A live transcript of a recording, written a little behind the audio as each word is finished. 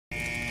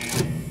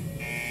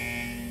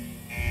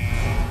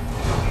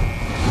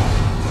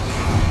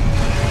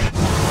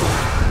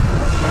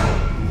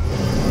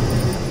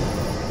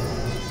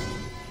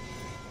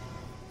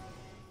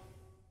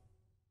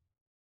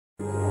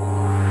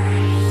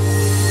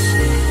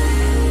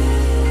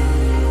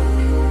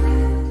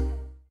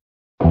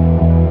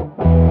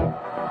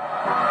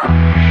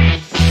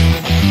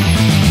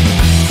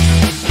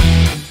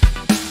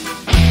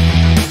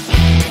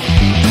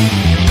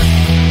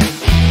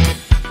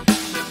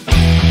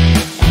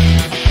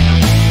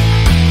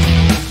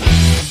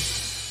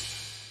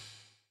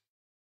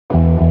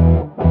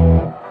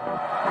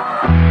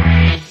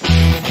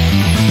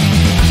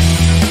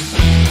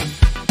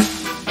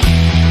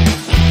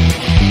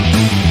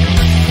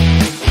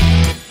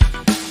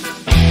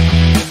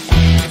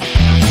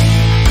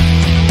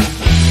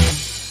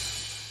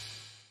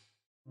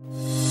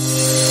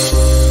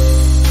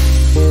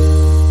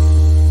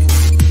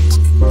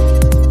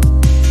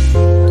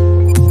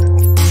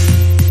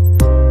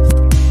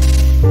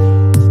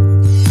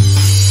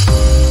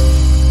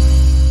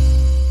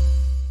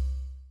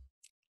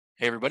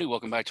everybody.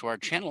 Welcome back to our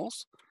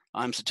channels.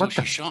 I'm What Satoshi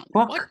the Sean.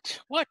 fuck?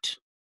 What?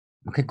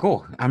 Okay,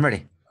 cool. I'm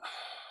ready.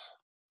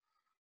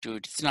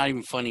 Dude, it's not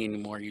even funny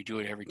anymore. You do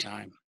it every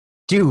time.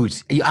 Dude,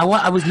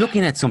 I was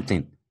looking at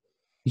something.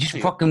 You just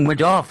Hey. fucking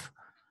went off.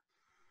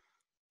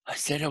 I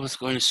said I was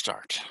going to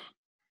start.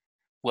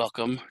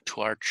 Welcome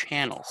to our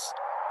channels.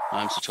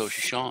 I'm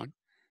Satoshi Sean.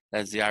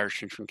 That's the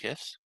Irishman from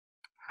Kiss.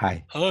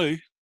 Hi.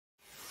 Hi.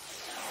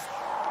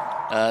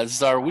 This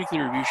is our weekly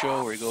review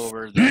show where we go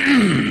over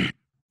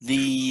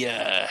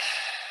the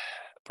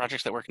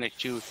projects that we're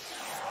connected to,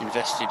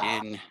 invested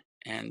in,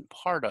 and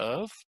part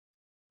of.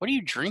 What are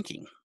you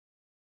drinking?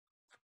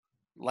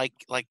 Like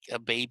a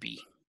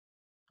baby.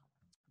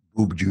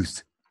 Boob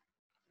juice.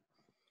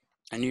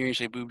 I knew you were going to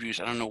say boob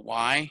juice. I don't know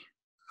why.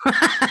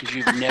 Because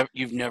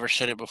you've never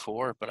said it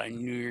before, but I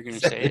knew you were going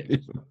to say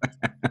it.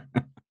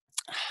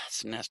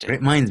 It's nasty.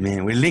 Great minds,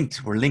 man. We're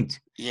linked.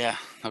 Yeah.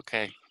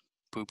 Okay.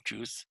 Boob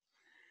juice.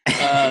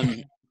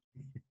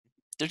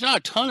 There's not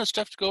a ton of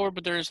stuff to go over,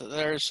 but there's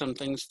some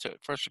things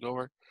for us to go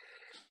over.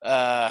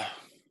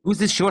 Who's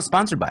this show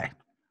sponsored by?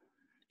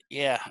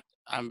 Yeah,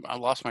 I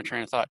lost my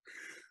train of thought.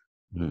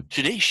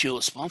 Today's show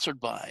is sponsored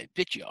by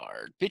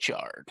BitYard.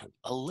 BitYard,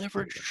 a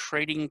leverage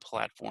trading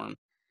platform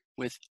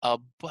with a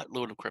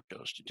buttload of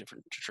cryptos to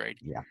trade.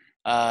 Yeah.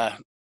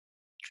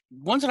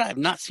 Ones that I have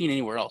not seen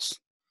anywhere else.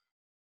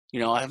 You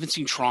know, I haven't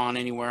seen Tron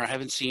anywhere. I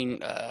haven't seen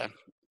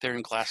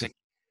Ethereum Classic.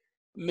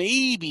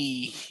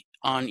 Maybe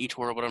on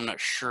eToro, but I'm not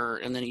sure.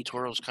 And then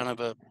eToro is kind of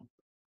a,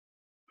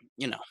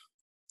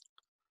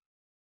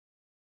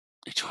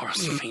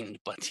 eToro's a pain in the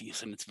butt to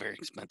use, and it's very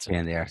expensive.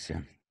 Yeah, they are,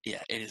 too.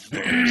 Yeah, it is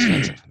very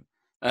expensive.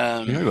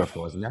 You were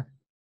frozen there?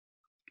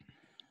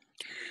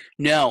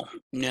 No,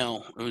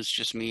 it was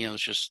just me. I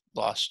was just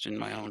lost in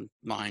my own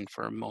mind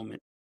for a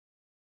moment.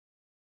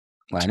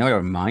 Well, I know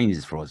your mind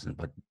is frozen,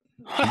 but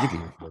physically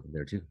you're frozen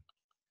there, too.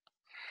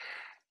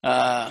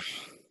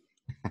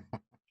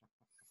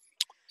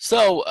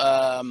 So,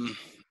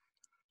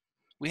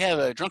 we have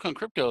a Drunk on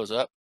Cryptos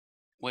up,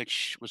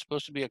 which was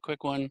supposed to be a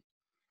quick one,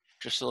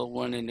 just a little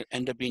one, and it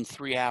ended up being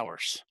 3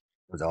 hours.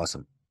 It was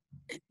awesome.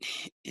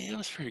 It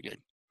was pretty good.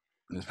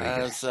 It was pretty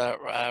good. It's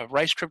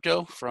Rice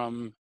Crypto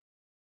from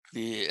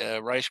the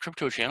Rice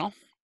Crypto channel.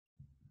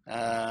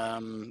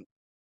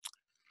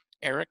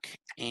 Eric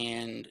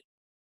and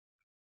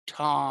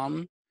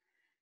Tom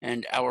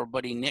and our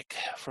buddy Nick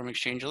from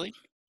eXchangily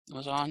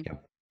was on.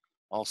 Yep.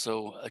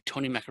 Also,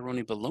 Tony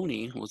Macaroni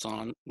Baloney was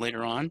on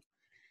later on,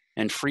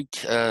 and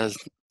freaked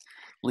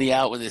Lee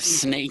out with his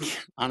snake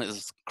on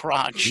his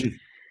crotch.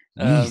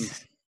 Yeah,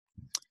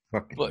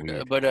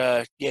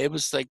 it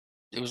was like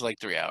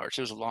 3 hours.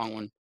 It was a long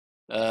one.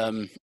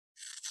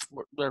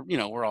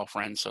 We're all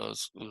friends, so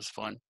it was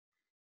fun.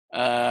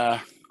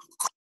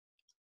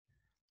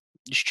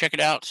 Just check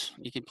it out.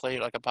 You can play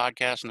it like a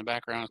podcast in the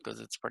background because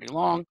it's pretty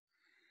long.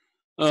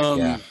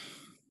 Yeah.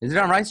 Is it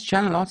on Rice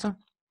channel also?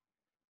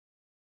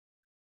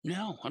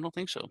 No, I don't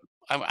think so.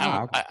 Okay.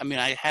 I mean,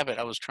 I have it.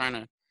 I was trying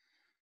to,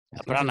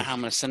 but I don't know how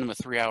I'm going to send them a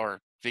 3-hour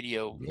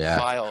video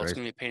file. Crazy. It's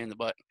going to be a pain in the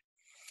butt.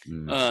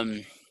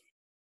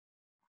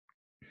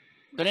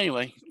 But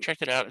anyway, check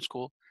it out. It's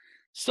cool.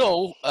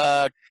 So,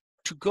 to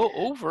go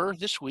over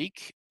this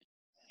week,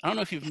 I don't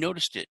know if you've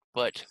noticed it,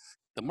 but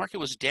the market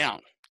was down.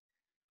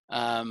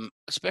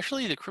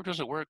 Especially the cryptos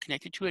that we're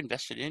connected to,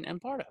 invested in, and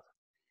part of.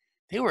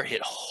 They were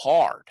hit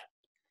hard.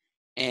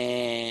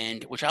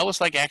 And which I was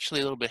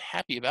actually a little bit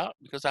happy about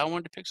because I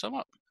wanted to pick some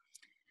up.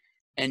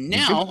 And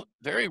now,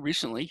 very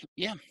recently,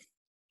 the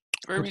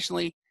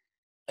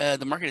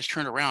market has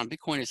turned around.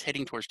 Bitcoin is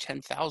heading towards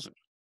 10,000.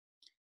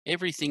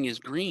 Everything is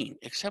green,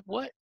 except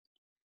what?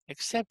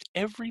 Except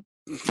every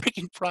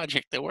freaking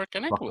project that we're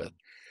connected with,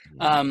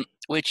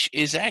 which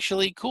is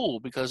actually cool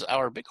because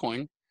our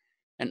Bitcoin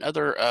and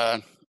other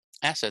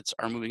assets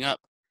are moving up,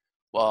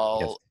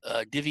 while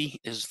Divi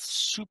is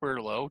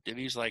super low.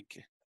 Divi's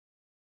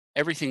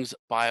everything's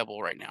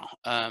buyable right now.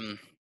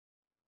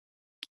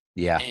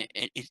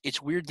 It's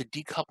weird to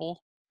decouple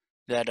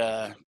that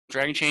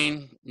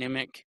Dragonchain,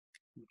 Nimiq,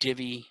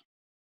 Divi,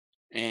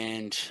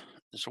 and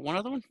is there one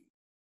other one?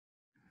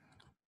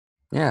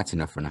 Yeah, that's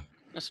enough for now.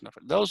 That's enough.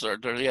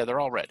 They're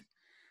all red.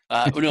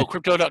 No,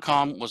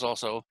 Crypto.com was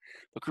also,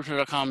 but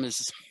Crypto.com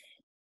is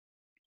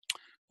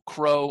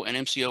Crow and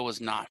MCO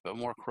was not, but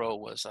more Crow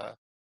was.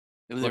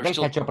 They'll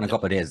catch up in a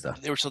couple of days, though.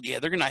 They were still,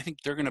 I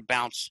think they're gonna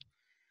bounce.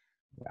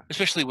 Yeah.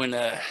 Especially when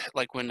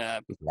Bitcoin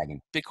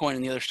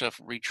and the other stuff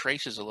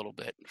retraces a little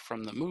bit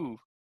from the move,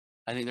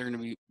 I think they're going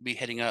to be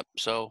heading up.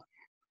 So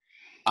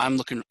I'm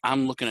looking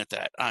at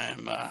that.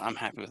 I'm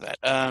happy with that.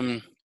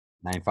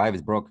 9.5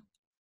 is broke.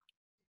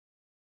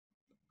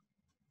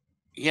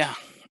 Yeah,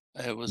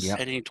 it was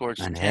heading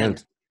towards 10.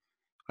 What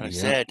I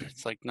said,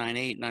 it's like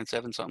 9.8,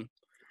 9.7 something.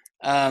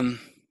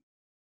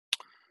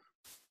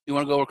 You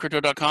want to go over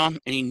crypto.com?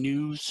 Any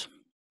news?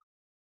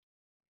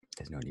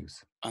 There's no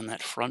news on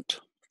that front.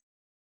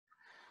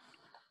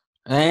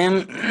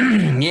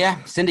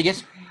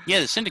 Syndicate. Yeah,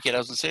 the Syndicate. I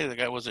was gonna say the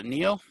guy was it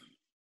Neo.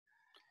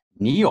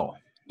 Neo.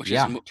 Which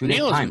is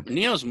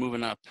Neo's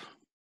moving up.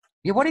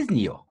 Yeah, what is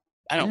Neo?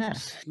 I don't Yeah.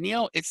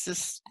 Neo. It's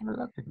this. I'm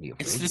reluctant to be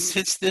It's afraid. this.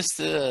 It's this.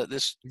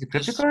 This. Is it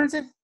This.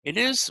 cryptocurrency? It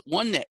is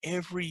one that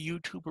every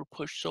YouTuber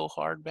pushed so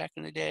hard back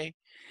in the day,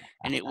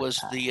 and it was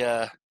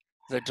the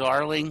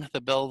darling,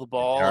 the belle of the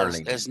ball,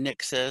 as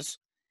Nick says.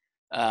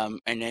 And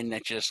then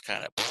that just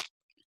kind of.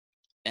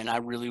 And I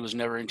really was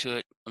never into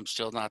it. I'm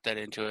still not that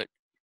into it.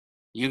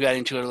 You got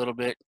into it a little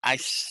bit. I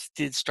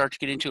did start to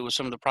get into it with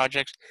some of the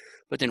projects,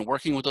 but then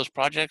working with those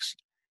projects,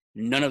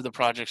 none of the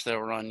projects that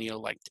were on Neo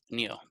liked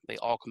Neo. They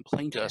all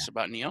complained to us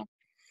about Neo.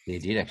 They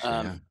did actually.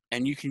 Yeah.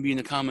 And you can be in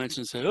the comments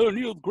and say, "Oh,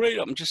 Neo's great."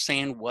 I'm just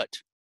saying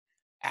what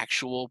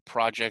actual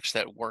projects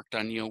that worked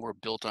on Neo were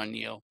built on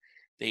Neo.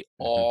 They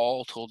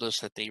all told us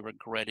that they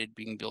regretted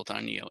being built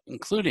on Neo,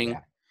 including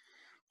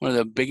one of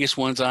the biggest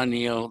ones on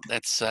Neo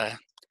that's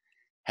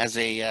has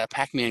a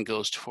Pac-Man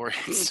ghost for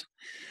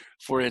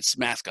its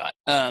mascot,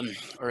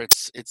 or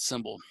its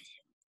symbol.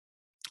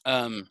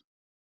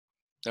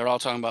 They're all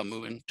talking about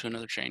moving to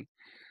another chain,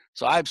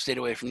 so I've stayed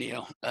away from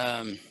Neo.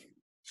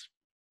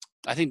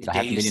 I think the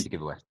days. To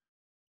give away.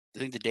 I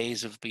think the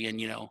days of being,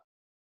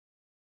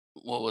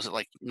 what was it,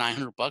 like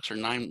 $900 or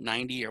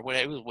 $990 or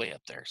whatever? It was way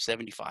up there,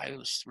 75. It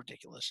was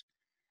ridiculous.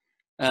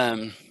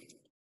 Anyway,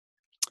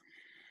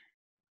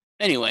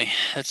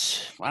 I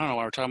don't know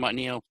why we're talking about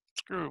Neo.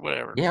 Screw it,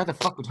 whatever. Yeah, what the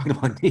fuck we're talking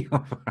about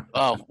Neo?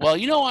 Oh, well,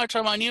 you know why I'm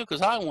talking about Neo?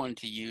 Because I wanted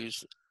to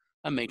use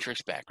a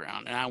Matrix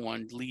background, and I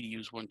wanted Lee to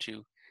use one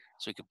too,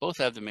 so we could both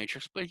have the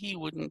Matrix, but he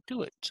wouldn't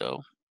do it.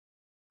 So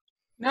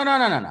No.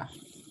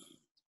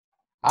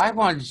 I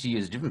wanted to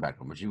use a different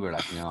background, but you were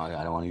like, no,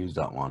 I don't want to use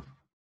that one.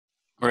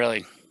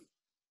 Really?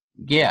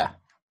 Yeah.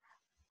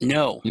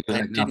 No, You were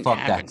that like, no, didn't fuck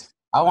happen. that.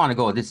 I want to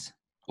go with this.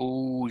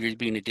 Oh, you're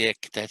being a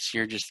dick.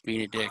 You're just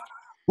being a dick.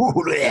 Ooh,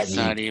 That's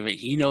not even.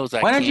 He knows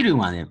I Why can't. don't you do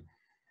one then?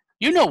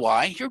 You know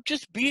why? You're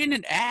just being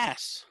an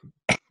ass.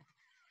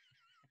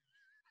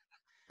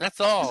 That's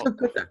all. That's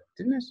good,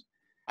 didn't it?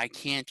 I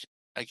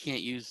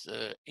can't use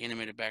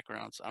animated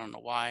backgrounds. I don't know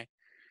why.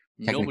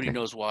 Nobody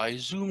knows why.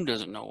 Zoom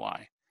doesn't know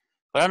why.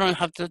 But I don't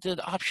have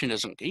the option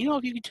doesn't.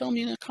 If you can tell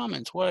me in the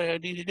comments what I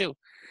need to do.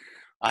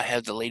 I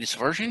have the latest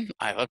version.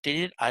 I've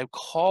updated. I've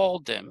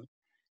called them,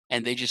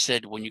 and they just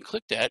said when you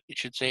click that, it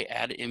should say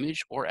add an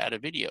image or add a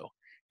video,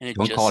 and it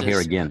don't just call says, here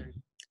again.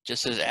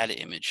 Just says add an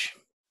image.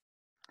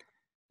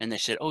 And they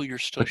said, "Oh, you're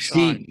so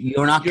Sean. See,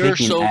 you're not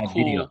clicking so add cool."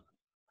 video.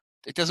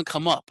 It doesn't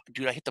come up,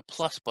 dude. I hit the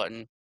plus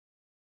button,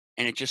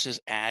 and it just says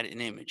add an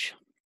image.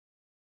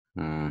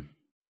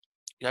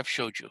 I've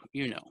showed you.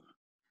 You know.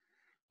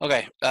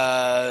 Okay.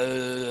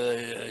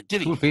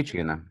 Divi. Cool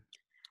feature,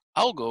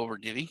 I'll go over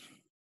Divi.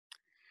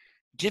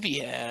 Divi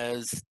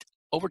has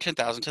over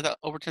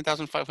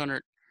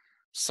 10,500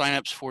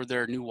 signups for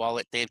their new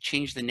wallet. They have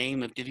changed the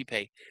name of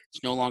DiviPay.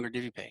 It's no longer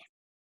DiviPay.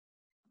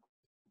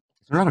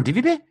 It's no longer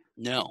DiviPay?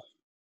 No.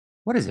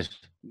 What is it?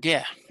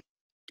 Yeah.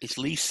 It's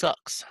Lee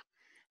Sucks.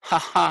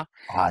 Haha.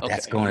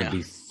 That's going to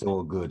be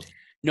so good.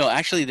 No,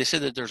 actually, they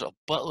said that there's a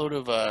buttload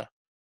of,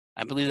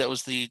 I believe that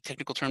was the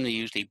technical term they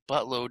used, a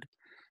buttload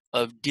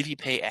of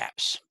DiviPay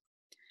apps.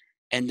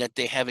 And that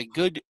they have a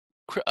good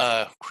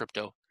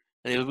crypto.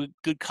 They have a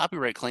good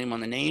copyright claim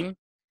on the name,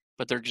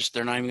 but they're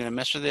not even going to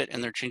mess with it,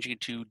 and they're changing it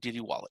to Divi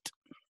Wallet.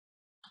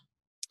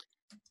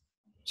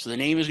 So the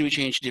name is going to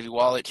be changed to Divi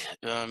Wallet,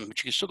 but you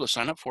can still go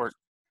sign up for it.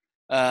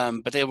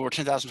 But they have over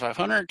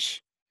 10,500.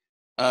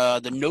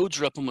 The nodes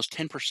are up almost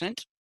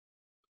 10%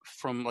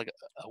 from like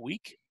a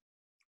week.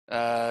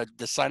 The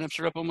signups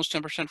are up almost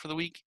 10% for the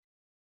week.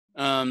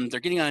 They're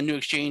getting on a new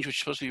exchange, which is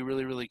supposed to be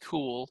really, really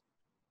cool.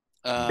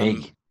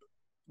 Big.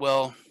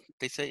 Well,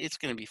 they say it's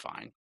going to be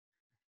fine.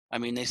 I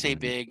mean, they say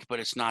big,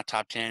 but it's not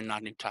top 10,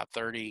 not new top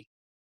 30.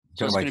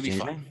 So it's going to be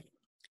fine.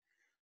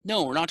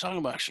 No, we're not talking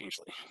about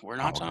eXchangily. We're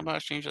not talking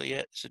about eXchangily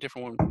yet. It's a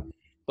different one.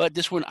 But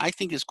this one I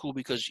think is cool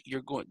because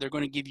they're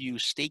going to give you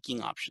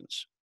staking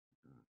options.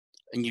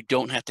 And you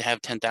don't have to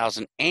have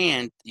 10,000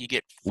 and you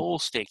get full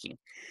staking.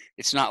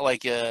 It's not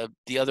like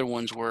the other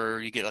ones where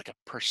you get like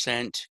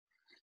an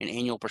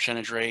annual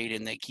percentage rate,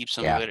 and they keep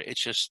some of it.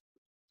 It's just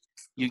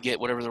you get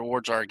whatever the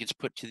rewards are, it gets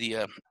put to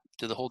the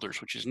holders,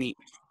 which is neat.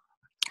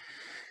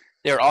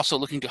 They're also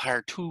looking to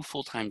hire 2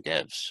 full-time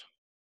devs.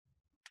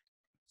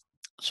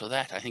 So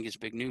that, I think, is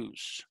big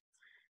news.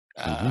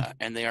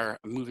 And they are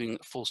moving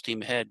full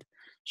steam ahead.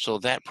 So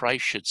that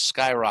price should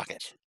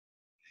skyrocket.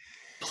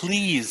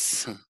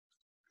 Please,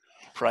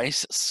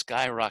 price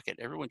skyrocket.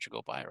 Everyone should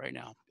go buy it right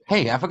now.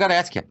 Hey, I forgot to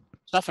ask you.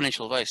 It's not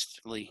financial advice,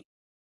 Lee.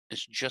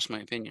 It's just my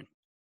opinion.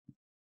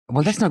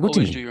 Well, that's not good to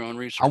me. Do your own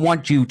research. I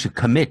want you to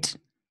commit.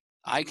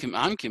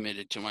 I'm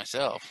committed to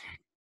myself.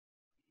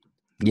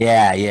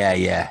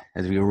 Yeah.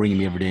 As we were ringing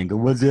me every day and go,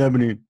 what's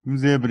happening?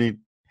 What's happening?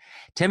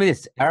 Tell me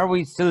this. Are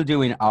we still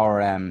doing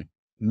our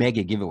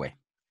mega giveaway?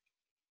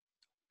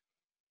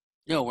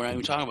 No, we're not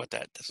even talking about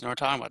that. That's not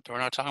what we're talking about. We're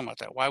not talking about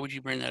that. Why would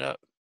you bring that up?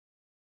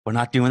 We're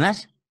not doing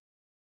that?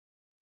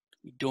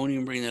 Don't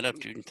even bring that up,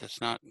 dude. That's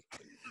not...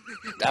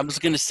 I was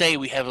going to say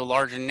we have a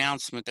large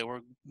announcement that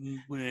we're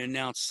going to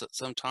announce at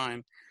some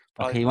time.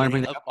 Probably you want to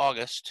bring that up?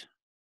 August.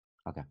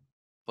 Okay.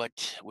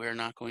 but we're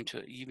not going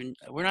to even.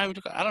 We're not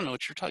even. I don't know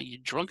what you're talking. You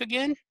drunk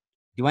again?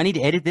 Do I need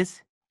to edit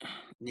this?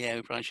 Yeah,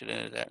 we probably should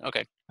edit that.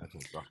 Okay. Okay,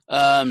 bro.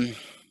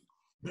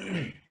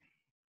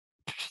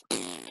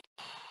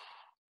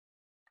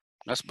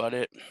 That's about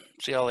it.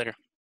 See y'all later.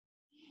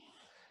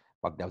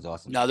 Fuck, that was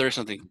awesome. No, there's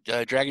something.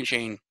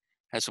 Dragonchain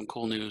has some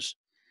cool news.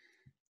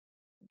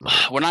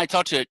 When I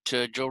talked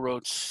to Joe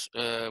Rhodes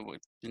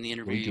in the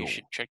interview, you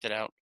should check that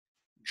out.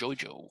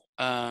 Jojo.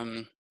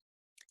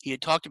 He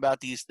had talked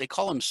about these. They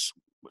call them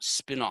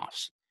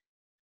spin-offs,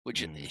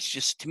 which is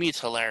just, to me,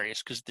 it's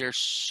hilarious because they're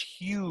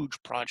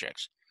huge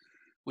projects,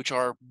 which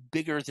are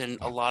bigger than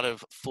a lot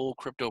of full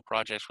crypto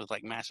projects with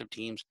like massive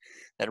teams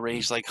that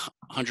raise like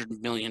 $100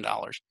 million.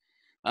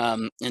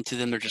 And to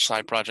them, they're just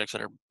side projects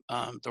that are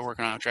they're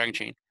working on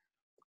Dragonchain.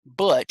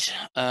 But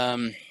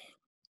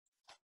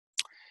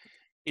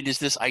it is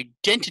this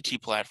identity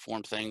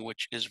platform thing,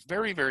 which is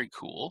very, very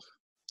cool.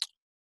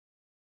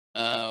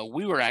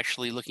 We were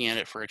actually looking at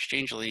it for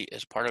eXchangily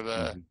as part of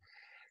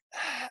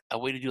a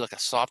way to do like a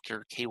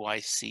softer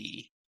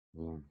KYC.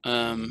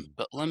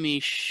 But let me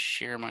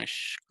share my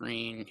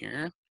screen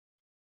here.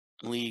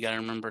 Lee, you got to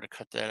remember to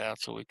cut that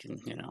out so we can,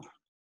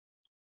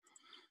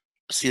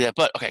 see that.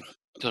 But okay,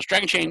 so it's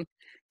Dragonchain,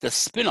 the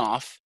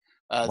spinoff.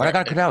 What I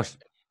got cut out?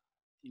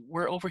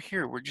 We're over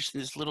here. We're just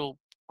this little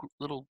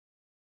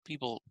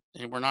people,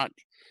 and we're not.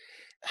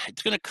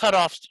 It's gonna cut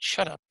off.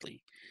 Shut up,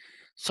 Lee.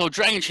 So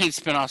Dragonchain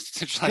spinoffs.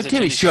 Just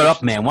tell me shut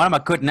up, man. What am I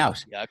cutting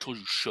out? Yeah, I told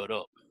you shut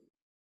up.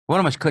 What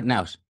am I cutting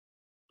out?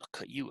 I'll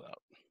cut you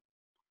out.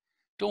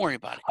 Don't worry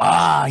about it.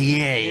 Ah,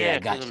 yeah.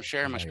 Because I'm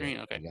sharing my screen.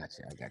 Okay. I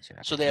got you.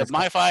 So they have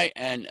MiFi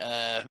and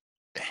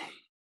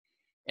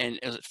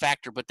is it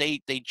Factor, but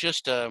they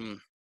just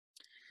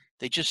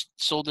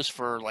sold this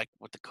for like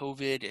with the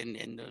COVID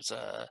and there's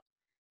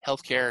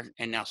healthcare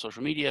and now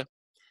social media.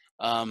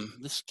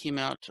 This came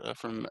out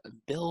from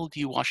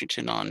Bellevue,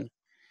 Washington on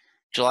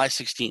July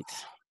 16th.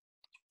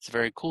 It's a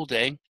very cool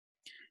day.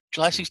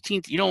 July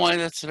 16th. You know why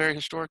that's a very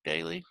historic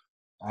day, Lee?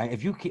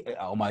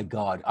 Oh my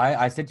God.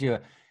 I said to you,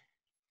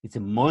 it's a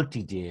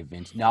multi-day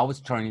event. Now it's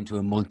turning into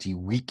a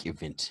multi-week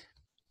event.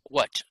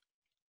 What?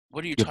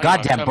 What are you Your talking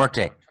about? Your goddamn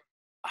birthday.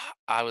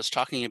 I was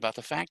talking about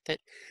the fact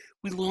that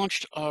we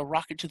launched a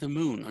rocket to the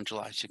moon on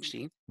July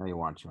 16th. No, you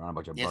weren't. You're on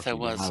about your birthday. Yes, I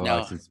was.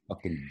 No, since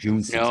fucking June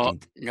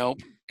 16th. Nope.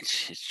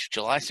 It's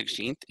July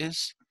 16th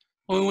is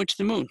when we went to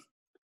the moon.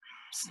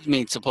 I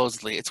mean,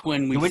 supposedly, it's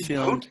when we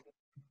filmed.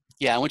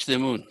 Yeah, I went to the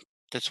moon.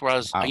 That's where I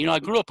was. I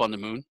grew up on the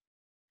moon.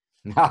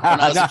 When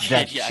I was a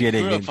kid,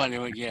 I grew up on the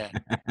moon. Yeah.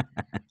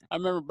 I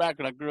remember back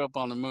when I grew up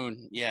on the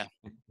moon. Yeah.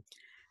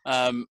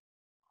 But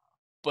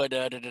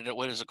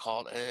what is it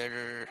called?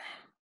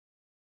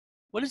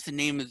 What is the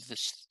name of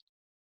this?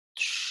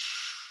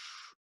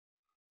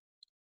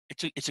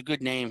 It's a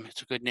good name.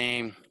 It's a good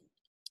name.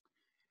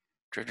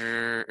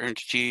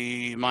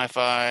 Entity,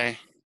 MiFi,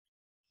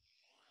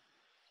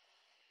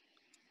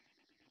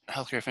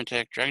 healthcare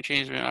fintech. Dragonchain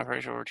has been in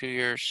operation over 2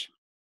 years.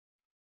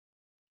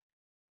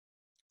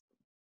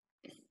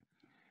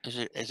 Is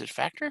it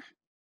Factor?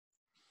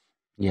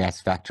 Yeah,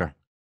 it's Factor.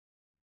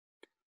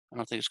 I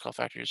don't think it's called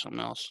Factor. It's something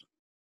else.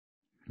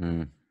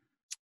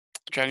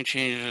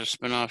 Dragonchain is a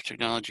spin-off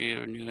technology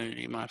of a new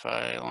entity.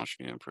 MiFi launched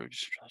new improved.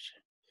 You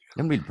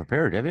haven't been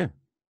prepared, have you?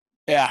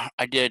 Yeah,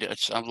 I did.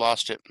 I've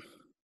lost it.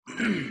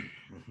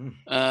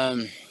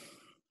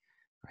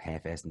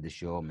 Half-assing the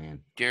show,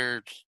 man.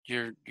 Your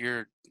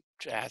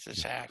ass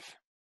is half.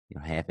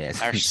 You're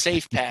half-assing. Our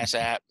Safe Pass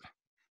app.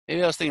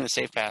 Maybe I was thinking of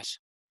Safe Pass.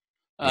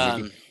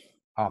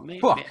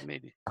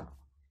 Maybe.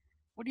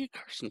 What are you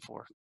cursing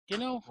for?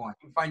 Come on,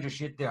 you find your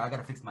shit there. I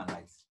gotta fix my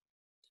lights.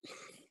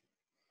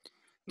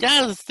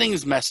 Yeah, the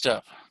thing's messed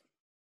up.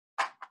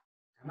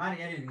 I'm not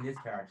editing this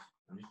part.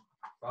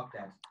 Fuck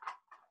that.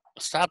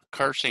 Stop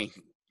cursing.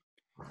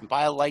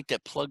 Buy a light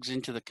that plugs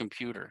into the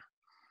computer.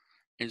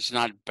 It's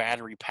not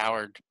battery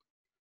powered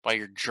by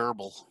your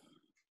gerbil.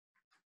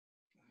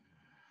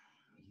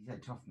 He's had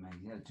a tough, man.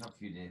 He's had a tough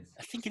few days.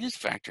 I think it is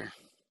Factor.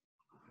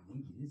 I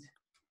think it is.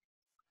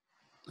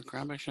 The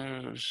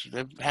groundbreaking,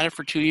 they've had it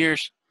for 2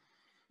 years.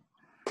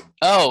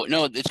 Oh,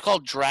 no, it's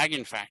called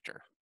Dragon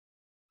Factor.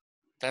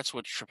 That's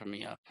what's tripping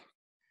me up.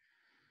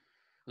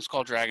 It's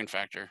called Dragon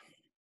Factor.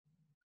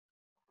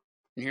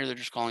 And here they're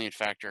just calling it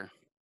Factor.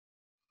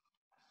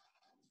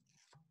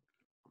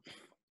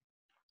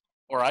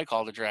 Or I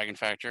call it Dragon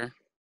Factor.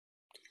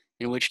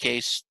 In which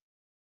case,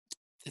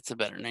 it's a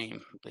better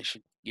name. They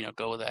should,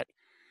 go with that.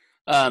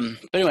 But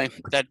anyway,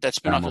 that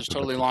spinoff is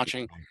totally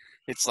launching.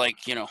 It's like,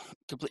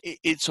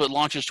 so it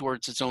launches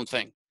towards its own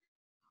thing.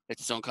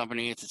 It's its own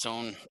company. It's its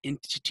own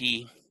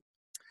entity.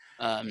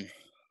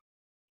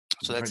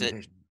 So that's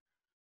it.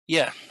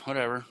 Yeah,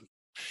 whatever.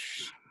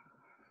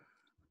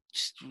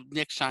 Just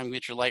next time,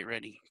 get your light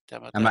ready. How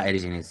about I'm not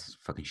editing this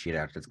fucking shit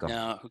out. Let's go.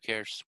 No, who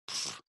cares?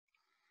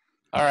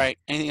 All right.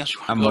 Anything else?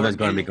 My mother's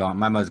going to be gone.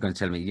 My mother's going to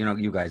tell me,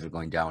 you guys are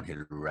going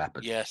downhill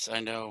rapid. Yes, I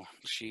know.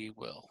 She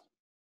will.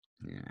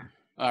 Yeah.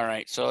 All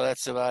right. So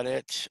that's about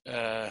it.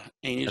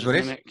 Any news with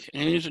Nimiq?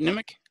 Any news with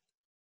Nimiq?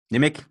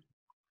 Nimiq?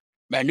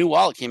 That new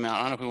wallet came out. I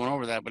don't know if we went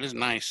over that, but it's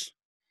nice.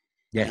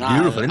 Yeah, it's And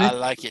beautiful, isn't I it?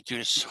 like it,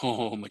 dude. It's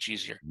so much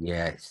easier.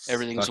 Yes.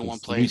 Everything's in Fucking one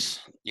sleek. place.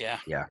 Yeah.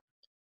 Yeah.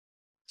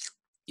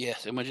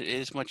 Yes, it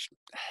is much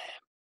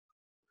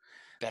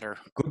better.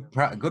 Good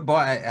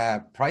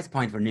price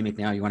point for Nimiq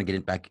now. You want to get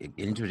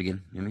into it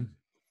again? You know what I mean?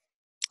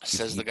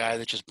 Says the guy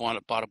that just bought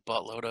a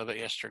buttload of it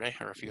yesterday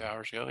or a few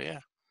hours ago. Yeah.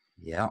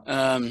 Yeah.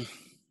 Gotta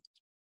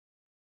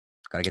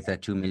get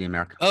that 2 million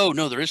mark. Oh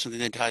no, there is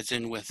something that ties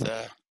in with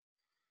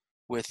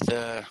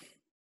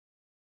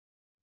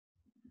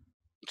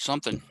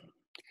something.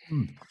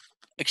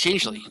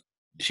 eXchangily.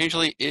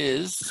 eXchangily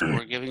is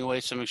we're giving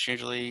away some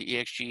eXchangily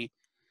EXG,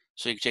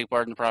 so you can take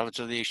part in the profits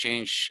of the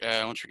exchange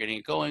once we're getting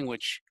it going.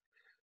 Which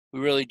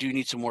we really do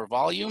need some more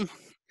volume.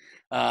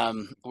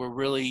 We're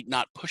really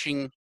not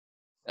pushing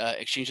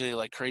eXchangily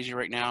like crazy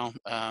right now,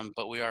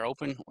 but we are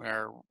open. We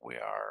are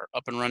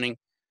up and running.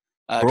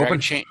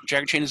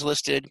 Dragonchain is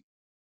listed.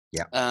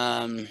 Yeah.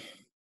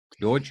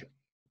 Doge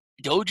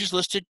is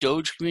listed.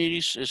 Doge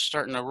communities is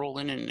starting to roll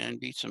in and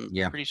be some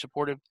pretty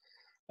supportive.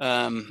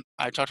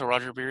 I talked to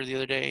Roger Beer the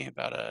other day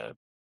about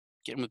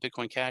getting with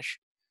Bitcoin Cash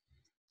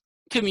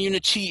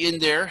community in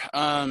there.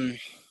 I'm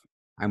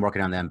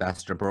working on the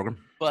ambassador program.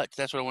 But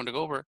that's what I wanted to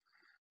go over.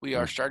 We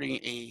are starting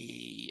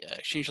a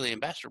eXchangily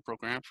ambassador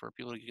program for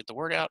people to get the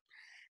word out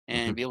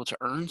and be able to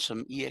earn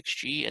some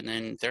EXG and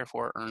then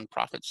therefore earn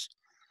profits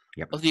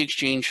of the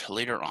exchange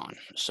later on.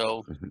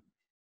 So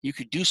you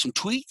could do some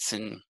tweets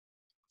and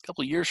a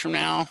couple of years from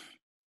now,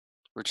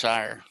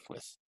 retire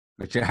with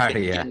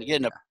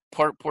getting a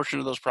portion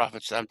of those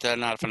profits. I'm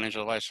not a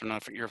financial advisor,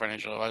 not your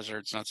financial advisor.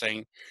 It's not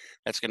saying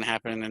that's going to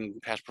happen, and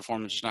past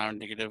performance is not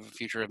indicative of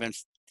future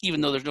events,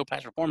 even though there's no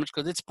past performance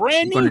because it's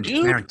brand new,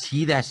 dude.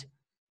 Guarantee that?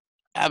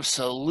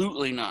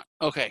 Absolutely not.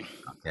 Okay.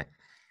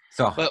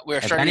 So, but we're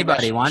if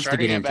anybody wants to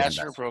get an into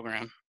ambassador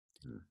program.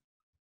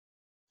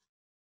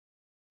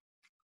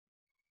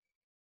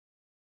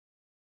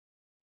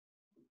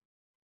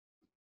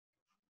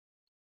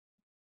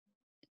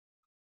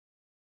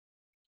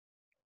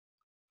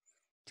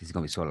 This is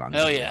going to be so long.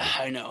 Oh, yeah,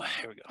 I know.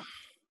 Here we go.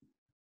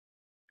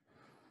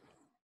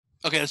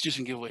 Okay, let's do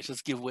some giveaways.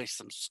 Let's give away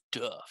some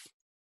stuff.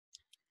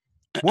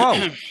 Whoa.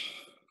 I'm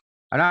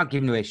not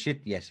giving away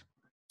shit yet.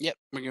 Yep,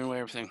 we're giving away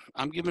everything.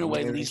 I'm giving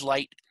away Lee's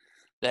light.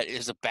 That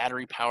is a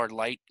battery-powered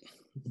light.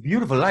 It's a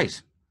beautiful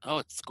light. Oh,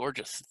 it's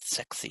gorgeous. It's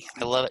sexy.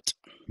 I love it.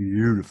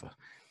 Beautiful.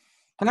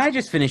 Can I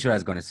just finish what I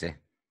was going to say?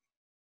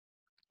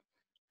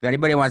 If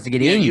anybody wants to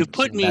get in, you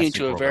put me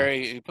into a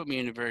very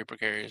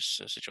precarious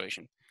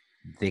situation.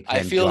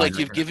 I feel like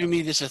you've given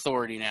me this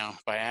authority now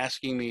by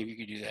asking me if you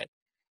could do that.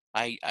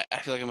 I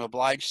feel like I'm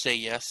obliged to say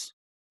yes.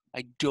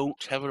 I don't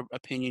have an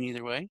opinion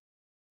either way.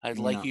 I'd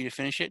like you to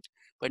finish it,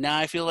 but now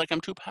I feel like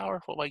I'm too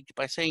powerful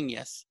by saying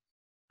yes.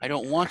 I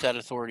don't want that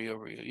authority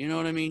over you. You know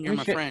what I mean? You're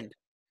my friend.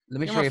 Let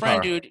me You're show my you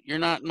friend, power. dude. You're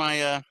not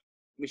my. Let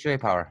me show you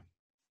power.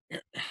 Is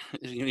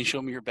he going to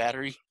show me your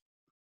battery?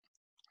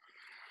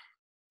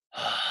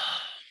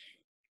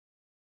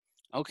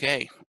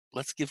 Okay,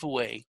 let's give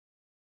away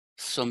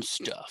some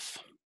stuff.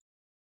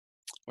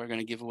 We're going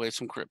to give away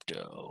some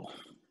crypto.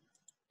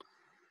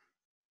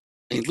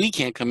 And Lee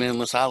can't come in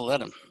unless I'll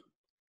let him.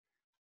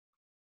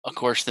 Of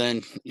course,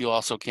 then you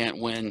also can't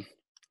win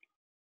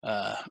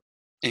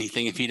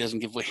anything if he doesn't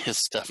give away his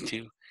stuff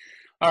too.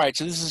 All right,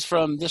 so this is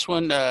from this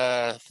one,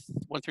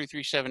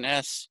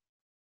 1337S,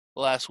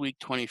 last week,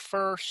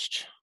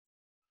 21st.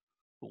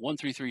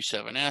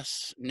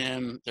 1337S,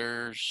 NIM,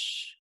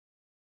 there's,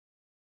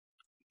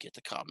 get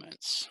the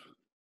comments.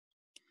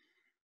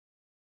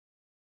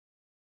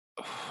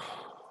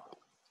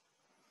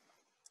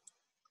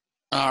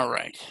 All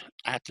right,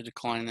 I have to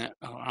decline that.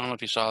 Oh, I don't know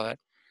if you saw that,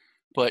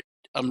 but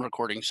I'm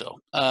recording, so.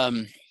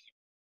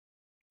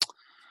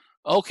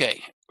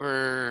 Okay,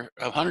 we're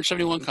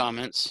 171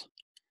 comments.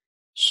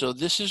 So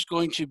this is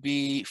going to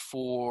be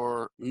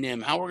for NIM.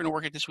 How we're going to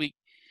work it this week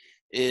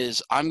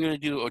is I'm going to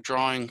do a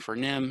drawing for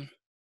NIM,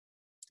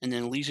 and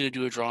then Lee's going to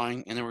do a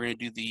drawing, and then we're going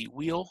to do the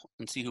wheel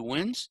and see who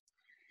wins.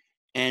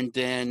 And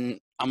then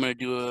I'm going to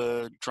do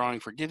a drawing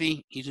for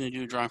Divi. He's going to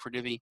do a drawing for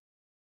Divi.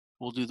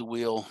 We'll do the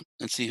wheel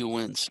and see who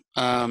wins.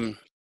 We're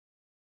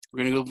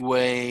going to give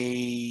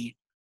away,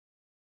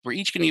 we're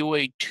each going to give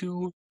away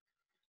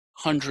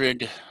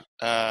 200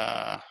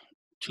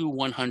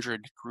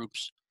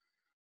 groups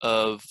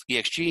of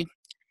EXG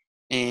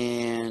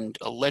and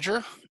a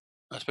ledger,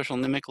 a special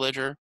Nimiq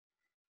ledger,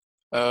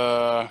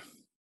 and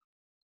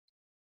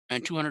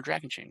 200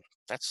 Dragonchain.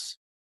 That's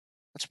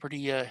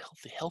pretty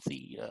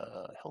healthy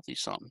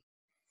sum.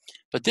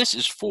 But this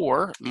is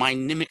for my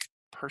Nimiq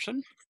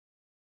person.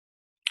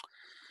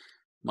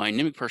 My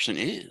Nimiq person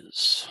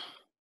is.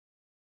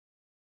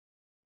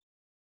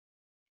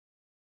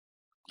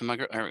 There we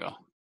go.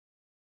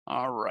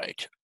 All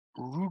right,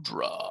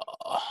 Rudra.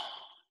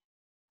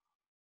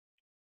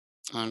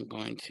 I'm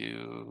going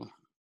to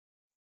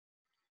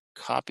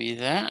copy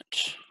that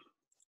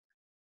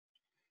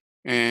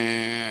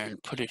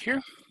and put it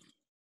here.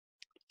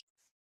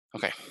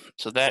 Okay,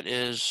 so that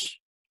is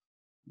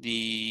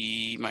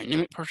my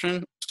Nimiq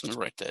person. I'm gonna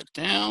write that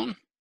down.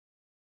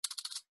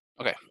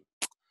 Okay.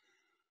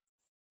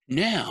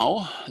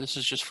 Now, this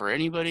is just for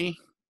anybody.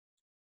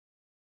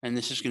 And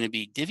this is going to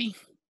be Divi,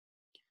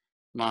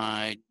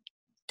 my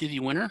Divi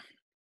winner,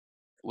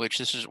 which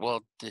this is,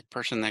 well, the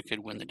person that could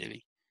win the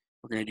Divi.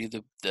 We're going to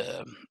do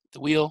the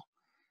wheel,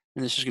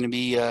 and this is going to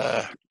be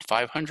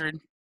 500.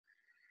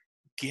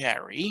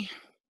 Gary,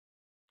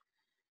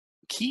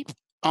 keep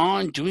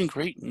on doing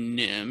great,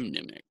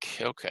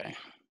 Nimiq. Okay.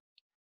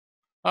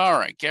 All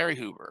right, Gary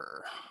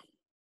Hoover.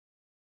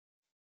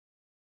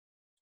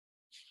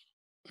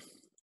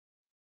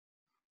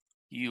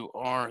 You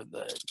are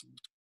the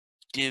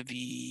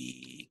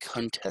Divi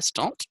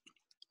contestant.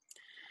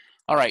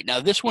 All right,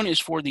 now this one is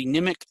for the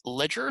Nimiq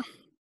ledger.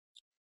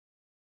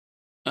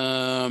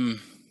 So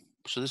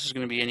this is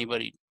going to be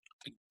anybody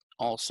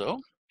also.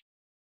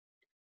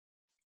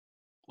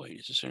 Wait,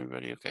 is this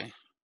everybody? Okay.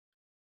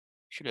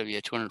 Should have, yeah,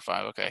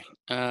 205. Okay.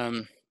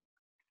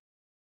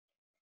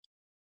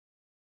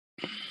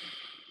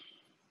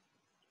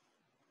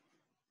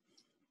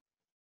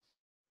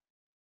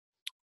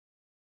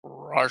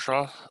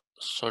 Raja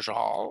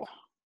Sojal.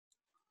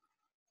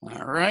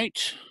 All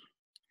right.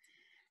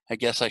 I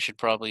guess I should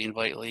probably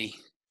invite Lee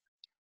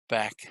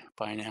back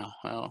by now.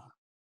 Well,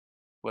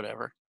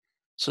 whatever.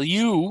 So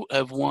you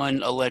have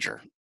won a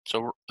ledger.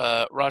 So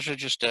Raja,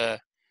 just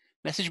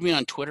message me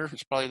on Twitter.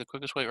 It's probably the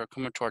quickest way, or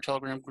come into our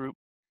Telegram group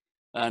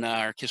and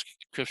our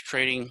Crisp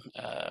Trading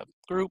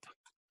group,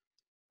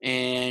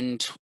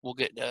 and we'll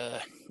get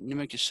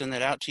Nimiq to send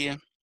that out to you.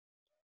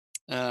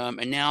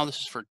 And now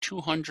this is for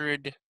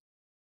 200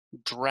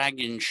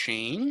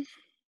 Dragonchain.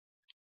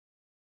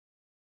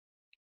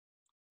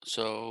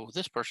 So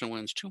this person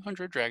wins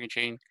 200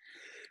 Dragonchain,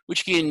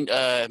 which you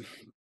can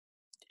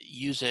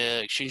use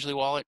a eXchangily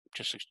wallet.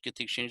 Just get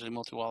the eXchangily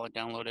multi-wallet,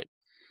 download it,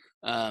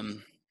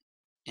 and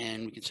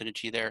we can send it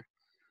to you there.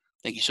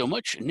 Thank you so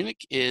much.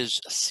 Nimiq is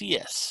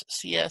CS.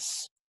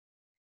 CS,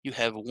 you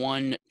have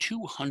won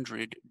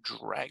 200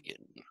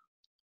 Dragon.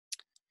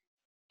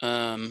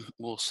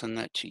 We'll send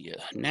that to you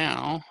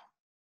now.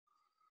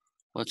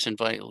 Let's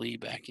invite Lee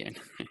back in.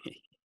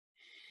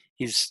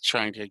 He's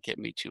trying to get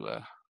me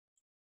to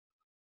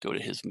go to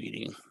his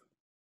meeting.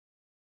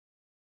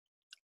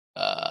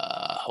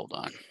 Hold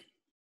on.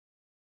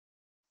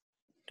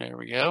 There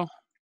we go.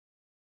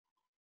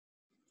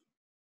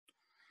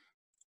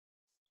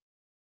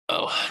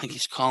 Oh, I think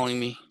he's calling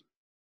me.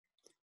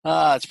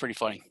 It's pretty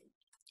funny.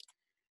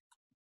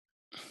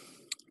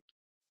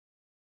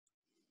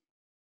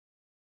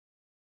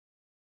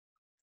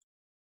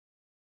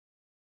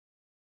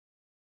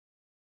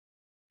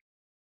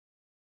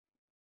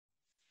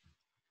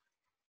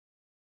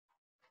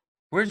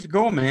 Where'd you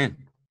go, man?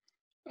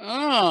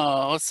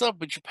 Oh, what's up?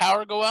 Did your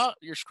power go out?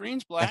 Your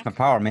screen's black. That's my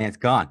power, man. It's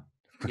gone.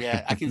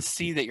 Yeah, I can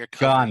see that you're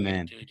Gone, covering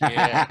man. it, dude.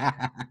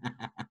 Yeah.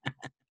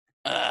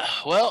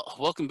 Well,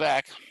 welcome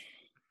back.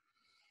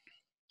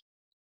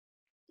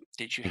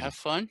 Did you have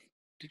fun?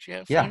 Did you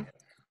have fun? Yeah,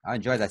 I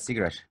enjoyed that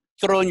cigarette.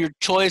 Throwing your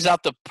toys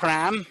out the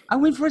pram? I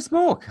went for a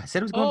smoke. I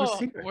said I was going for a Oh,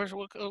 cigarette.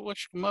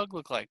 what's your mug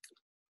look like?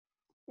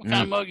 What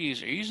kind of mug are you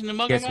using? Are you using the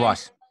mug? Guess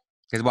what?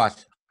 Guess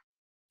what?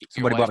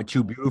 Somebody bought me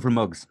 2 beautiful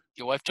mugs.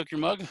 Your wife took your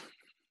mug?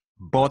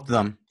 Both of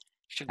them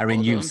are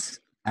in use,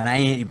 and I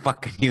ain't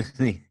fucking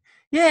using it.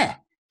 Yeah.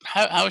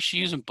 How is she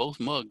using both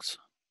mugs?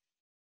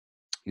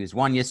 Used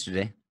one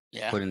yesterday.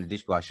 Yeah. Put in the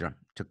dishwasher.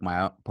 Took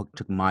my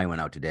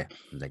one out today.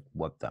 I was like,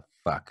 what the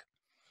fuck?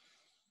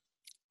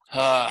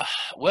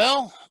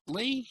 Well,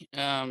 Lee,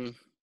 are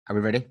we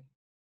ready?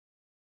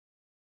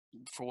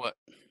 For what?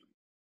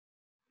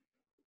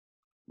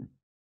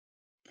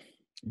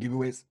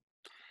 Giveaways.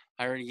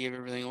 I already gave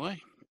everything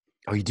away.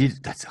 Oh, you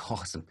did? That's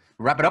awesome.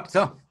 Wrap it up,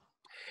 so.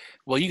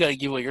 Well, you got to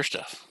give away your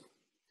stuff.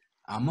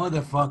 A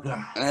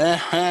motherfucker.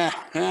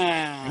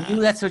 I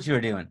knew that's what you were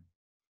doing.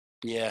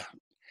 Yeah.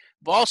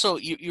 But also,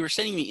 you were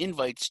sending me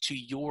invites to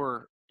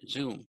your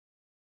Zoom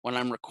when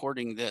I'm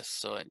recording this,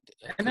 so I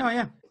know,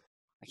 yeah.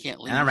 I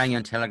can't leave. And I rang you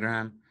on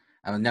Telegram.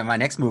 My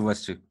next move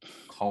was to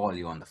call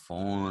you on the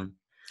phone.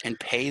 And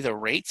pay the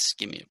rates?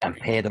 Give me a break. And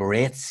pay the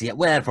rates? Yeah,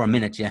 well, for a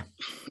minute, yeah.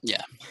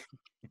 Yeah.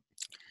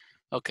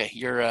 Okay,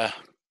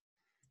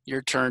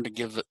 your turn to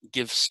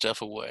give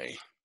stuff away.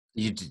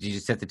 Did you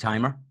set the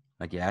timer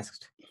like you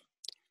asked?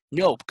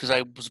 No, because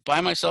I was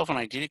by myself and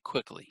I did it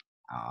quickly.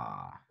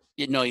 Ah.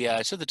 Yeah,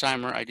 I set the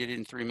timer. I did it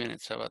in 3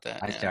 minutes. How about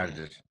that? I started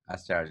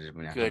it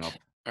when I hung up.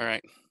 All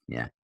right.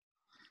 Yeah.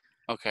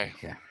 Okay.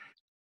 Yeah.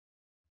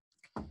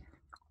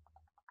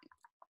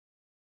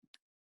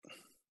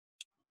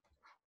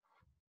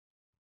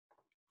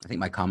 I think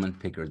my comment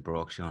picker is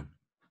broke, Sean.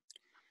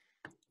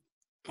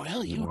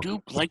 Well, you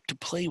do like to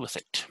play with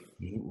it.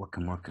 You ain't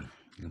working.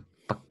 You're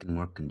fucking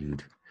working,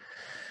 dude.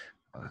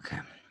 Okay.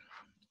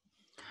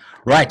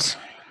 Right.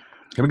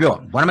 Here we go.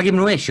 What am I giving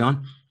away,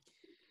 Sean?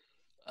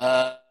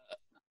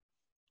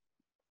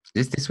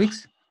 This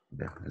week's?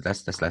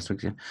 That's last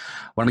week's, yeah.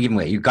 What am I giving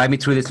away? You guide me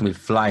through this and we'll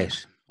fly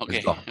it.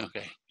 Okay.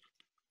 Okay.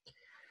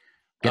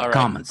 Get the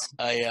comments.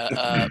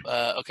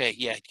 Okay,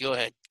 yeah, go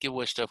ahead. Give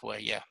away stuff away,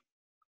 yeah.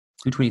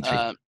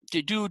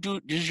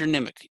 223. This is your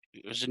Nimiq.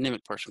 It was a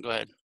Nimiq person. Go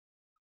ahead.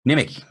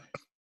 Nimiq.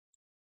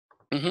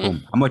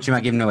 Boom. How much am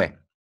I giving away?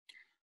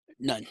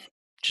 None.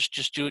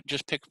 Just do it.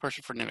 Just pick a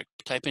person for Nimiq.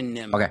 Type in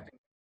Nim. Okay.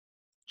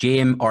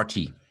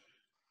 JMRT.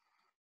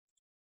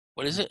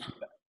 What is it?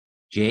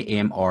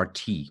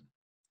 JMRT.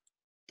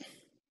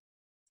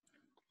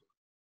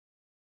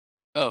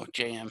 Oh,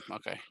 JM.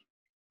 Okay.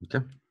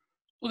 Okay.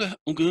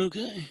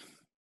 Okay.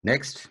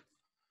 Next.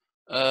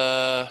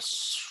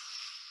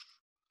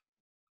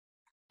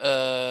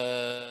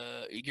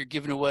 You're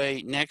giving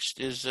away. Next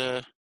is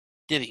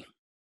Divi.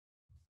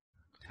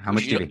 How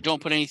much Divi?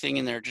 Don't put anything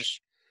in there.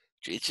 Just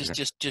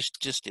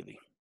Divi.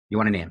 You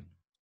want a name?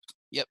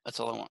 Yep, that's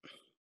all I want.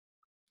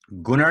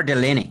 Gunnar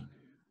Delaney.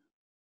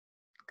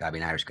 Gotta be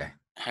an Irish guy.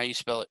 How you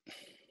spell it?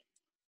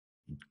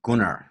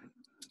 Gunnar.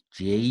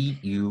 Gunnar.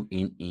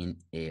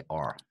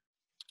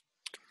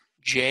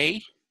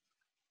 J.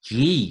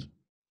 G.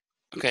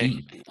 Okay.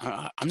 G.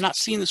 I'm not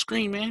seeing the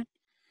screen, man.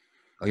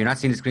 Oh, you're not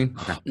seeing the screen?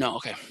 Okay. No.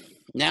 Okay.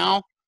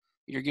 Now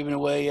you're giving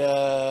away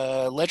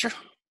ledger.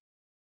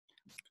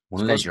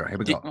 One ledger. Here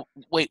we go.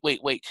 Wait.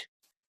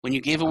 When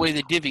you gave away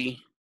the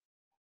Divi,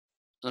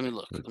 let me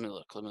look. Let me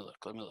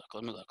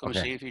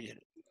see if you did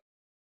it.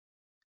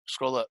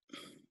 Scroll up.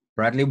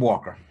 Bradley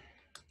Walker.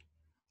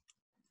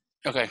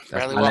 Okay, That's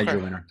Bradley my Walker. ledger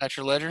winner. That's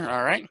your ledger.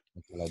 All right.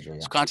 That's the ledger,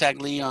 yeah. So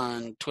contact Lee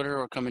on Twitter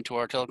or come into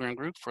our Telegram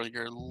group for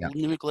your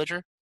Nimiq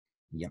ledger.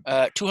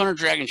 Yep. 200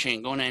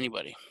 Dragonchain going to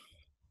anybody.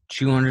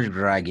 200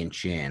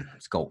 Dragonchain.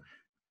 Let's go.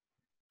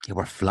 Yeah,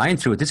 we're flying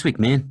through it this week,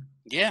 man.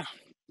 Yeah,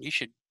 you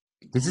should.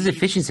 This is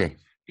efficiency.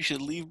 You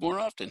should leave more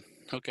often.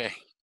 Okay.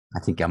 I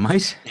think I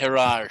might.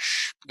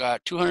 Harash.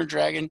 Got 200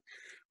 Dragon,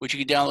 which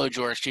you can download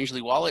your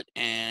eXchangily wallet,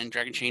 and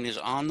Dragonchain is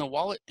on the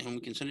wallet, and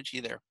we can send it to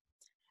you there.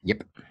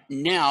 Yep.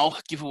 Now,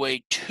 give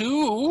away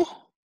 2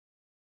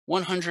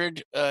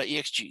 100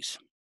 EXGs.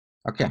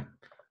 Okay.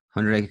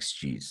 100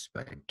 EXGs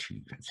by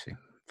 2. Let's see.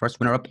 First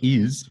winner up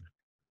is.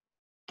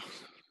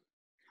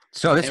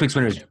 So this week's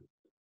winner is.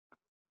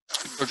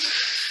 Where'd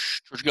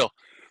you go?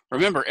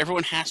 Remember,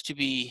 everyone has to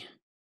be,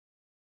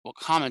 well,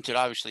 commented,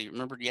 obviously.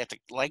 Remember, you have to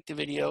like the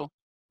video,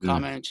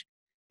 comment,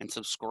 and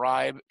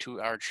subscribe to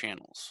our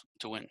channels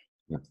to win.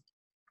 Yeah.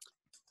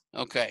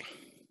 Okay.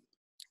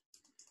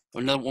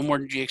 One more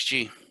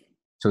GXG.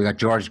 So we got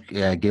George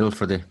Gill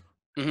for the.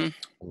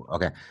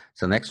 Okay.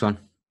 So next one.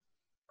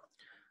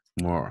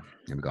 More.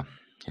 Here we go.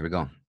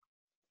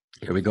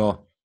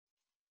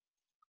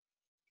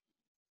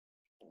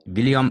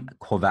 William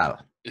Koval.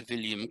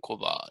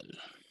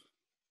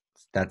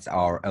 That's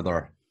our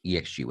other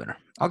EXG winner.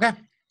 Okay.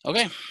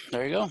 Okay.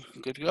 There you go.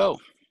 Good to go.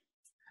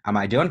 Am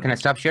I done? Can I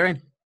stop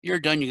sharing? You're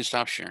done. You can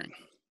stop sharing.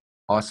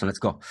 Awesome. Let's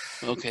go.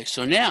 Okay.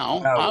 So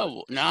now,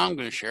 I'm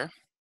going to share.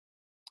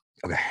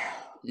 Okay.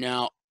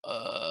 Now,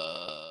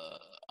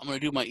 I'm going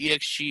to do my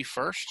EXG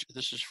first.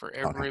 This is for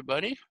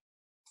everybody. Okay.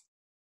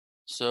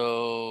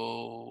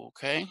 So,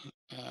 okay.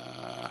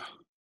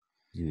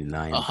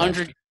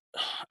 100.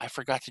 I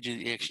forgot to do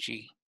the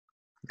EXG.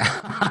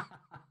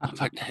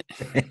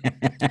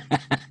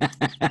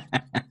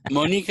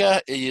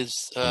 Monica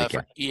is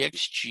for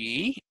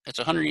EXG. It's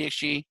 100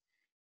 EXG.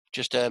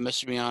 Just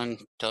message me on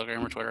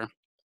Telegram or Twitter.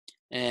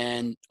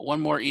 And one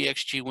more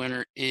EXG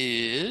winner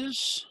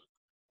is.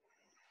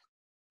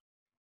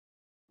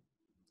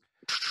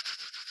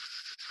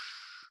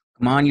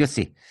 Come on, you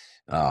see.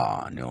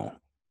 Oh, no.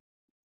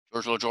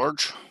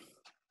 George.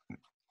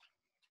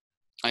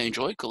 I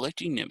enjoy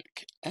collecting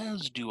Nimiq,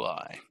 as do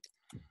I.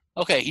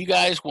 Okay, you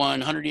guys won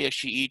 100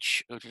 EXG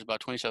each, which is about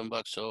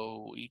 $27.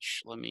 So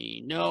each, let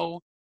me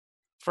know.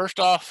 First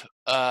off,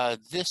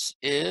 this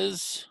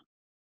is,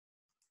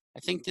 I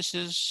think this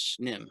is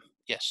Nim.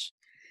 Yes.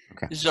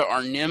 Okay. This is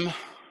our Nim. How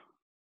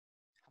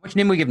much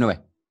Nim are we giving away?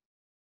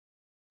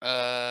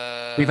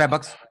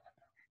 $25?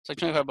 It's like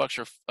 $25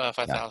 or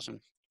 5,000.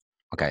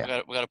 Okay.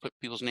 We got to put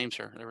people's names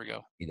here. There we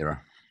go. Either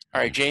or.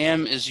 All right,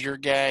 JM is your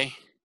guy.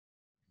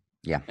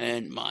 Yeah.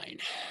 And mine.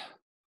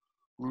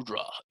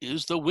 Rudra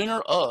is the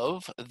winner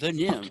of the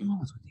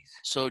Nim.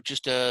 So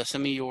just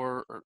send me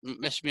or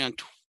message me on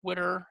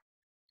Twitter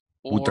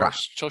or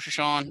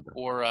Shoshishan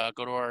or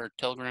go to our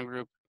Telegram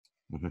group.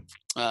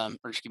 Or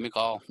just give me a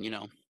call,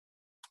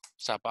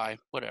 stop by,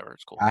 whatever.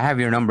 It's cool. I have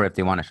your number if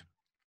they want it.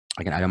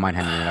 I don't mind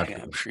handing it out.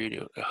 Yeah, I'm sure you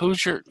do.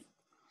 Who's your,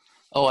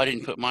 I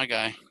didn't put my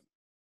guy.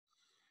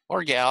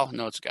 Or gal.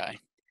 No, it's a guy.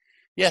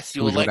 Yes,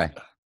 you will like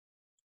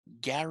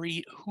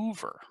Gary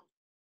Hoover.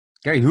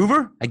 Gary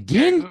Hoover?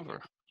 Again? Gary Hoover.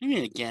 What do you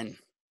mean again?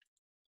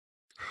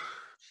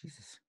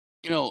 Jesus.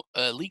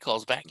 Lee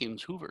calls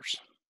vacuums Hoovers.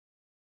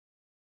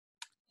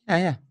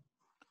 Yeah.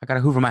 I got to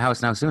Hoover my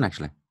house now soon,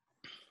 actually.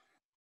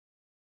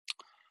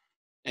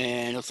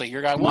 And it looks like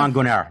your guy won. Come on,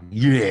 Gunnar.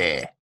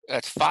 Yeah.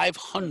 That's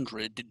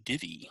 500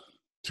 Divi.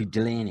 To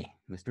Delaney.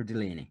 Mr.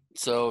 Delaney.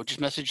 So just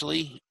message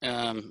Lee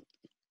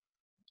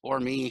or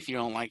me if you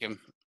don't like him.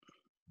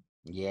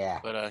 Yeah.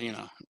 But,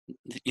 I'm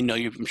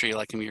sure you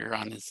like him. You're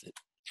on his...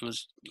 It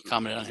was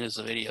commented on his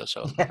video,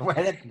 so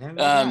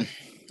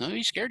maybe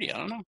he scared you. I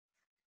don't know.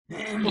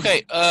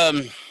 Okay.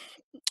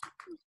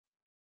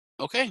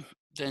 Okay.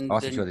 Then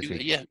awesome show this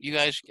week. Yeah, you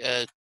guys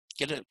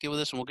get with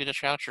us, and we'll get to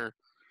shout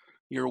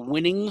your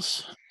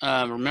winnings.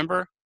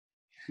 Remember,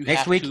 you Next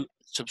have week. to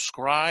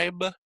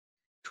subscribe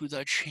to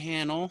the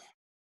channel,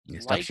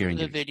 like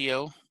the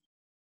video.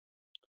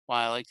 Wow,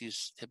 I like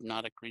these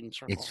hypnotic green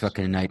circles. It's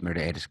fucking a nightmare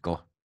to edit. Go.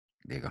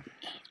 There you go.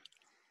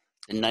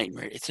 A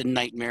nightmare. It's a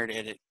nightmare to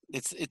edit.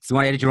 It's. You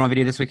want to edit your own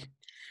video this week?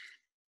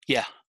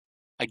 Yeah,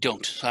 I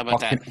don't. How about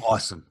that?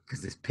 Awesome,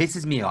 because this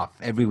pisses me off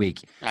every week.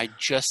 I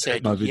just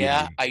said,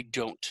 yeah, I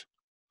don't.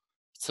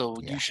 So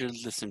you should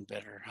listen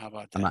better. How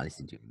about that? I'm not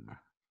listening to you anymore.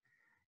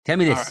 Tell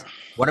me this. Right.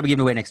 What are we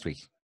giving away next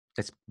week?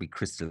 Let's be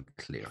crystal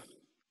clear.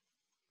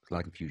 There's a lot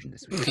of confusion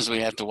this week. Because we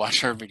have to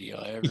watch our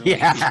video every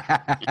week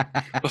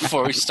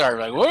before we start.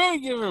 Like, what are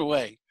we giving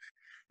away?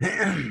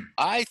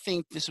 I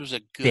think this was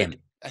a good.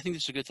 I think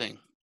this is a good thing.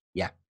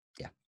 Yeah.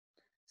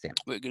 Same.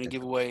 We're gonna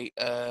give away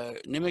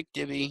Nimiq,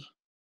 Divi.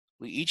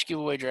 We each give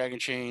away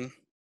Dragonchain.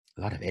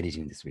 A lot of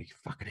editing this week.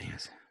 Fucking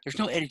ass. There's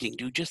no editing,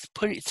 dude. Just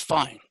put it. It's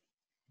fine.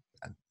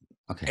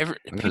 Okay.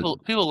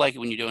 People like it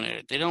when you don't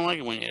edit. They don't like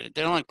it when you edit.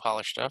 They don't like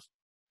polished stuff.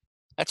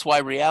 That's why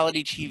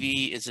reality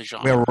TV is a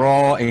genre. We're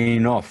raw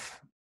enough.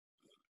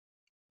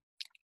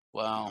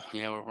 Wow.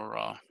 Yeah, we're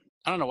raw.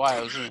 I don't know why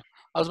I was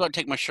about to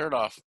take my shirt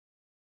off.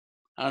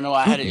 I don't know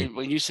why I had it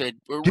when you said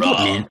we're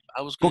raw. Man.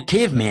 I was go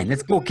caveman.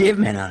 Let's go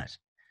caveman on it.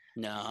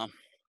 No. I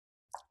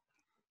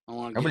don't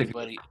want to get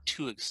anybody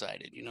too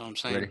excited. You know what I'm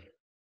saying? Ready?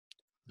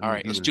 All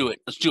right, let's do it.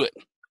 Let's do it.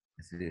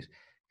 Yes, it is.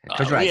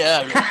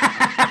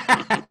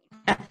 Yeah.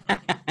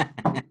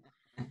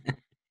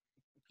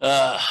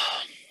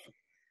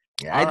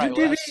 Yeah, I did.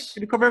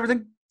 Did we cover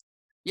everything?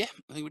 Yeah,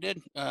 I think we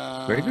did.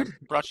 Very good.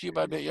 Brought to you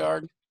by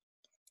BitYard.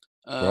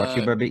 Brought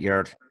to you by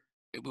BitYard.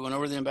 We went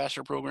over the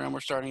ambassador program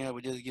we're starting out.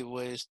 We did the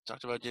giveaways.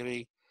 Talked about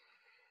Divi.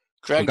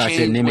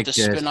 Dragonchain with the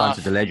spin-off.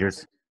 Sponsored the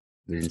ledgers.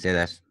 We didn't say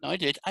that. No, I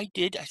did.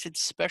 I said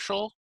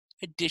special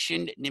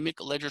edition Nimiq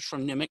ledgers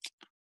from Nimiq.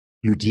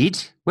 You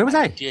did? Where was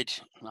I? Did.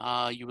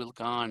 You were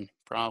gone,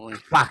 probably.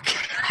 Fuck.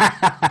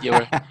 you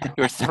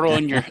were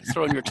throwing your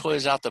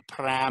toys out the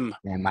pram.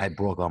 Yeah, I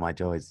broke all my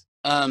toys.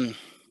 But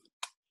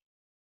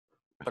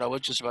I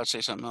was just about to say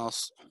something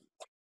else.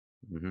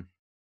 Mm-hmm.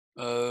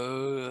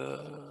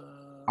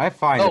 I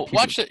find. Oh,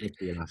 watch the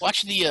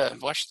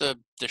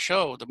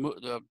show,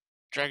 the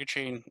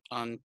Dragonchain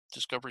on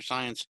Discovery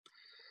Science.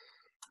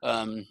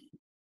 And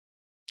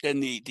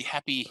the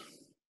happy.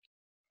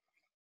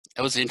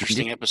 That was an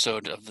interesting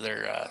episode of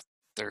their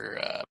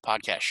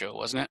podcast show,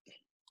 wasn't it?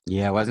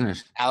 Yeah, wasn't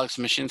it? Alex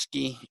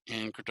Mashinsky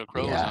and Crypto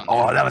Crow was on there.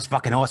 Oh, that was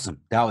fucking awesome.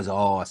 That was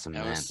awesome,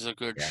 man. That was a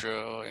good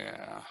show,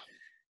 yeah.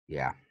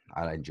 Yeah,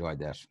 I enjoyed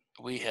that.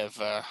 We've had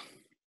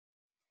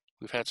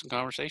some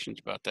conversations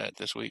about that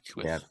this week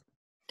with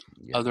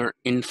other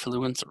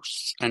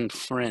influencers and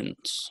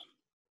friends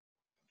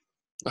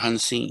behind the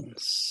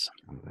scenes.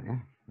 Yeah.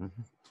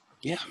 Mm-hmm.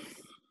 Yeah.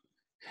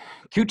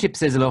 Q-Tip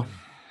says hello.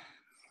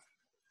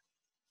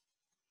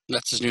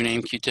 That's his new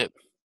name, Q-Tip.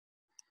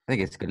 I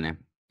think it's a good name.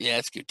 Yeah,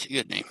 it's a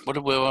good name. What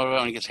about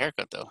when he gets a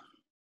haircut, though?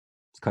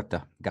 It's cut,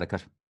 though. Got a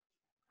cut.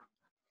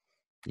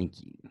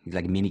 He's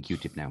like a mini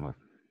Q-Tip now.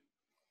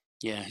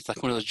 Yeah, it's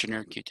like one of those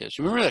generic Q-Tips.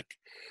 Remember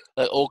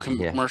the old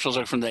commercials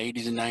like from the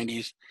 80s and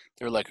 90s?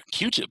 They were like,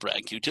 Q-Tip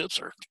brand Q-Tips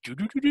are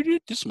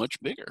this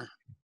much bigger.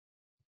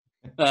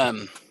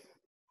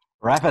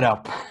 Wrap it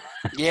up.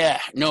 Yeah,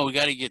 no, we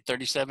got to get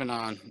 37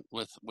 on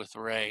with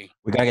Ray.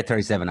 We got to get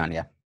 37 on,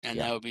 yeah. And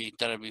that'd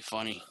be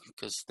funny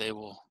because they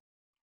will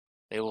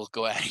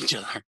go at each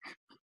other.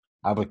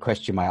 I would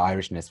question my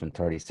Irishness when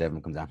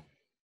 37 comes on.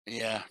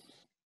 Yeah.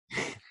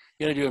 You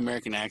got to do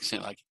American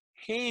accent like,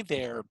 hey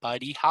there,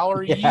 buddy. How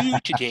are you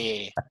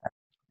today?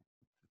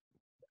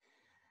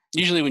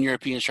 Usually when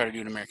Europeans try to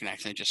do an American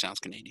accent, it just sounds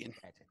Canadian.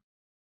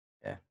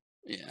 Yeah.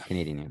 Yeah.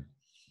 Canadian.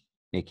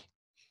 Nick.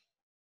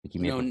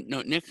 No,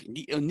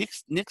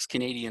 Nick's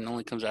Canadian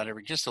only comes out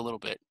just a little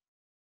bit.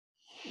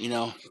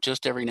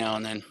 Just every now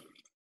and then.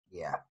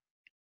 Yeah.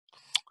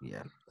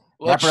 Yeah.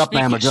 Well,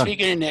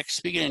 speaking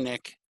of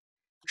Nick,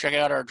 check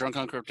out our Drunk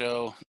on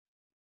Crypto.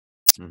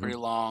 It's pretty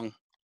long,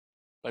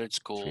 but it's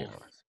cool.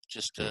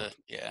 Just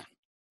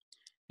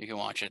you can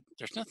watch it.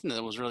 There's nothing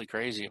that was really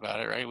crazy about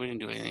it, right? We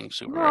didn't do anything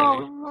super.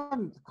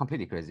 No,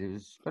 completely crazy.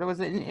 It was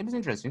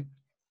interesting.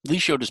 Lee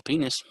showed his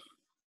penis.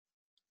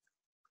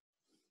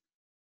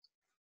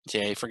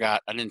 Yeah, he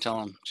forgot. I didn't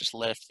tell him. Just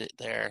left it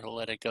there.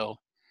 Let it go.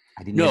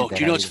 Do you know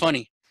what's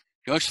funny?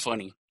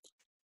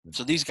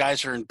 So these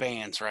guys are in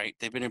bands, right?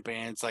 They've been in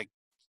bands like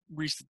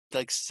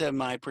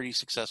semi pretty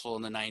successful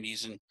in the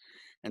 90s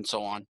and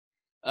so on.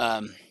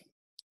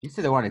 You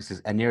said they weren't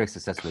as near as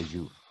successful as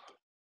you.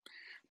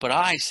 But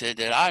I said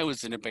that I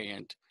was in a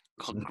band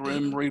called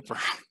Grim Reaper.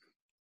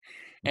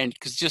 And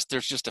because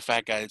there's just a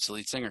fat guy that's the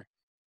lead singer.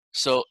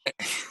 So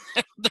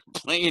they're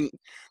playing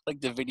like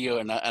the video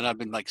and I've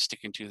been like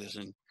sticking to this,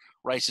 and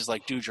Rice is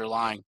like, dude, you're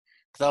lying.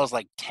 Because I was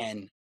like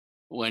 10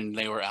 when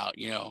they were out,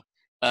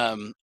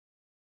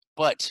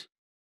 but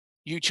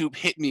YouTube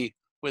hit me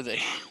with a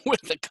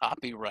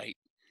copyright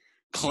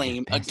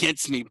claim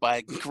against me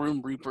by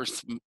Grim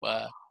Reaper's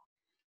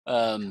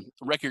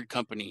record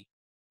company.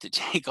 to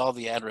take all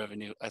the ad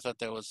revenue. I thought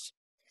that was,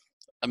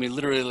 I mean,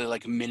 literally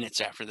like minutes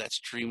after that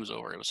stream was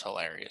over, it was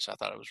hilarious. I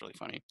thought it was really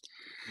funny.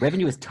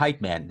 Revenue is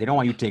tight, man. They don't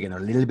want you taking a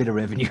little bit of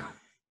revenue.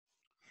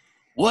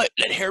 What?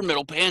 That hair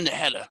metal band that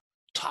had a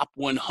top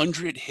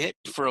 100 hit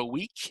for a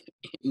week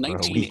in, For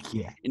a week,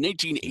 yeah. in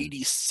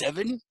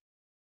 1987?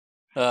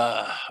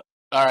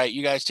 All right,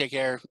 you guys take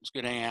care. It's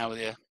good hanging out with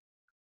you.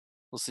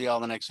 We'll see y'all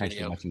in the next Thanks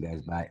video. for watching,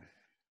 guys.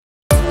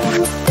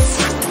 Bye.